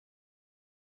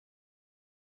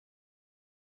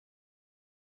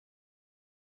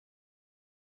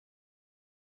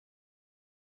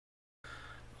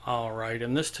Alright,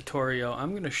 in this tutorial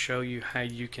I'm going to show you how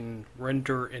you can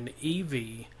render an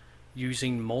Eevee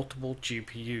using multiple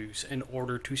GPUs in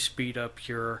order to speed up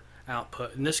your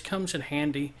output. And this comes in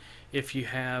handy if you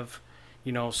have,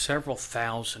 several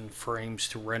thousand frames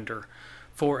to render.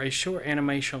 For a short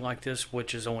animation like this,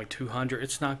 which is only 200,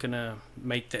 it's not going to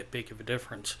make that big of a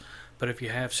difference. But if you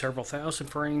have several thousand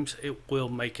frames, it will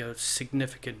make a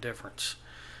significant difference.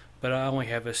 But I only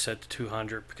have this set to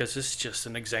 200 because this is just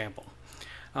an example.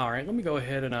 Alright, let me go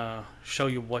ahead and show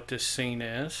you what this scene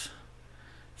is.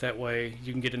 That way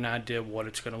you can get an idea of what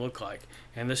it's going to look like.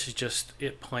 And this is just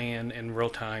it playing in real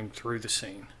time through the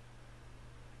scene.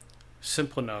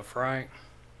 Simple enough, right?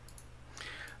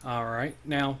 Alright,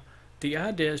 now the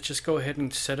idea is just go ahead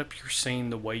and set up your scene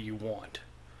the way you want.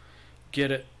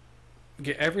 Get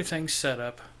everything set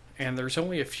up, and there's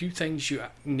only a few things you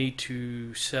need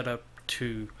to set up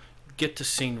to get the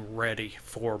scene ready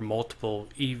for multiple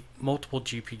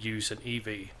GPUs and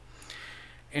Eevee.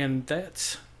 And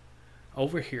that's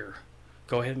over here.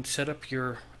 Go ahead and set up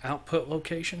your output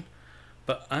location,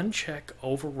 but uncheck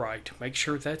overwrite. Make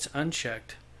sure that's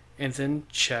unchecked, and then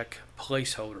check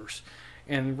placeholders.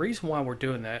 And the reason why we're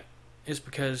doing that is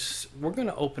because we're going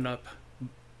to open up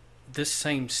this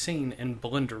same scene in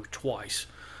Blender twice.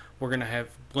 We're going to have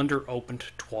Blender opened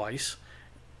twice,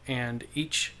 and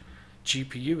each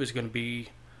GPU is going to be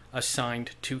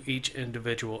assigned to each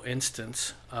individual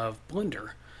instance of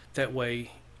Blender. That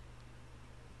way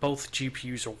both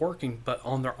GPUs are working, but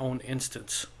on their own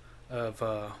instance of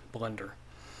Blender.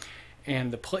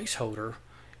 And the placeholder,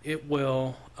 it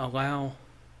will allow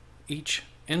each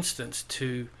instance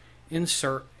to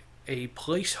insert a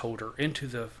placeholder into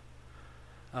the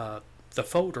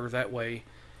folder. That way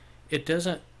it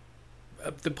doesn't,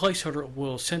 the placeholder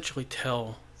will essentially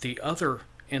tell the other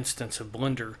instance of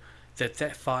Blender that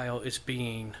that file is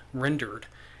being rendered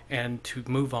and to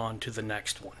move on to the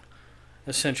next one.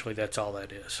 Essentially that's all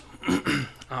that is.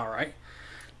 Alright,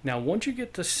 now once you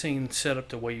get the scene set up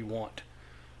the way you want,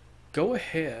 go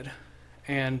ahead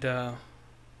and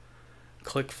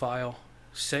click File,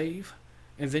 Save,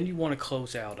 and then you want to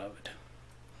close out of it.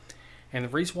 And the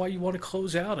reason why you want to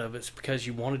close out of it is because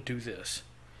you want to do this.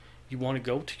 You want to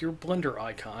go to your Blender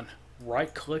icon,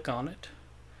 right click on it,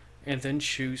 and then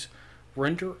choose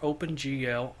Render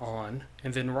OpenGL On,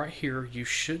 and then right here you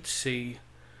should see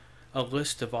a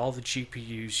list of all the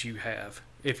GPUs you have.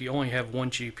 If you only have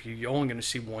one GPU, you're only going to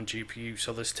see one GPU,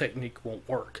 so this technique won't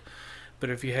work.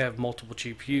 But if you have multiple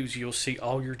GPUs, you'll see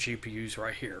all your GPUs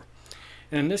right here.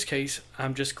 And in this case,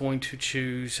 I'm just going to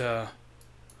choose the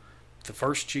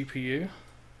first GPU,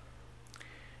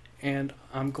 and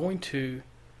I'm going to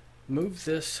move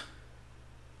this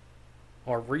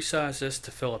or resize this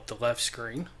to fill up the left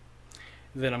screen.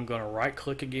 Then I'm going to right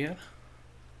click again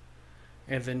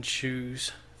and then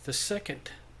choose the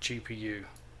second GPU,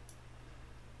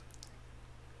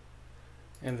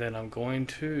 and then I'm going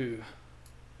to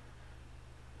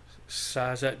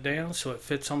size that down so it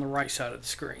fits on the right side of the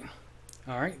screen.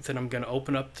 Alright, then I'm going to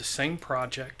open up the same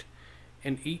project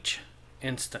in each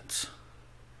instance.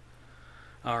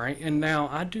 Alright, and now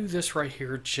I do this right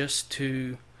here just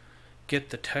to get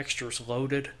the textures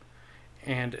loaded,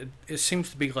 and it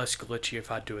seems to be less glitchy if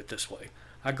I do it this way.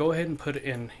 I go ahead and put it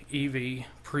in Eevee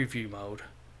preview mode,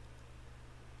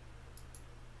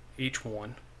 each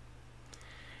one,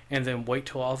 and then wait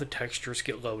till all the textures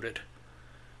get loaded,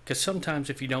 because sometimes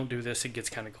if you don't do this it gets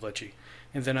kind of glitchy.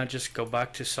 And then I just go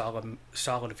back to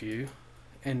solid view,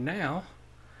 and now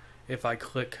if I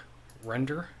click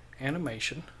render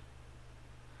animation,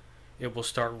 it will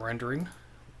start rendering.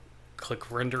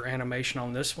 Click render animation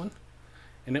on this one,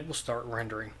 and it will start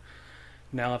rendering.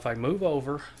 Now if I move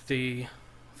over the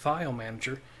file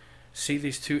manager, see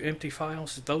these two empty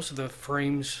files? Those are the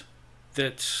frames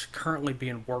that's currently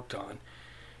being worked on.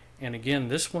 And again,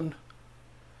 this one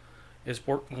is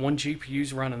one GPU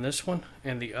is running this one,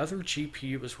 and the other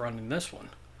GPU is running this one.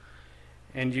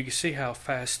 And you can see how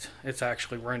fast it's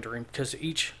actually rendering, because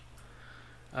each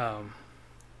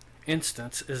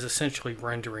instance is essentially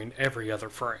rendering every other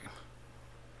frame.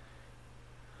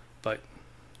 But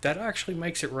that actually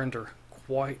makes it render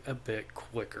quite a bit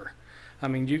quicker. I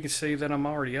mean, you can see that I'm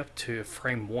already up to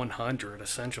frame 100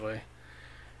 essentially,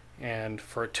 and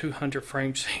for a 200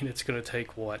 frame scene it's going to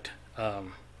take what,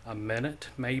 a minute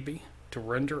maybe to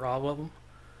render all of them,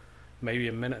 maybe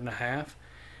a minute and a half.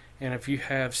 And if you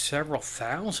have several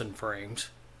thousand frames,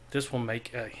 this will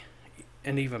make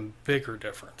an even bigger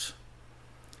difference.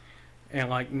 And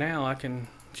like now I can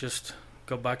just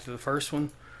go back to the first one,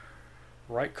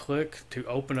 right click to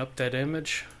open up that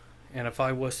image, and if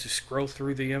I was to scroll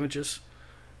through the images,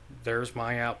 there's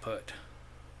my output.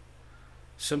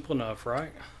 Simple enough,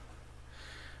 right?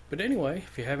 But anyway,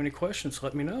 if you have any questions,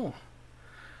 let me know.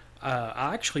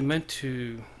 I actually meant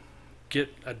to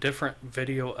get a different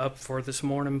video up for this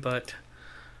morning, but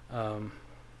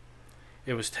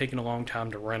it was taking a long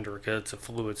time to render because it's a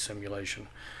fluid simulation.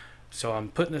 So I'm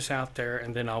putting this out there,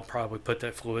 and then I'll probably put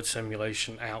that fluid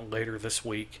simulation out later this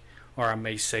week, or I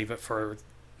may save it for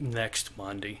next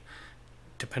Monday,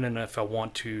 depending on if I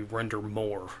want to render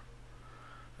more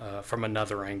from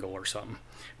another angle or something.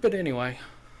 But anyway,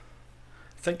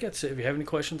 I think that's it. If you have any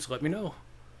questions, let me know.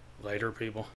 Later,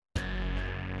 people.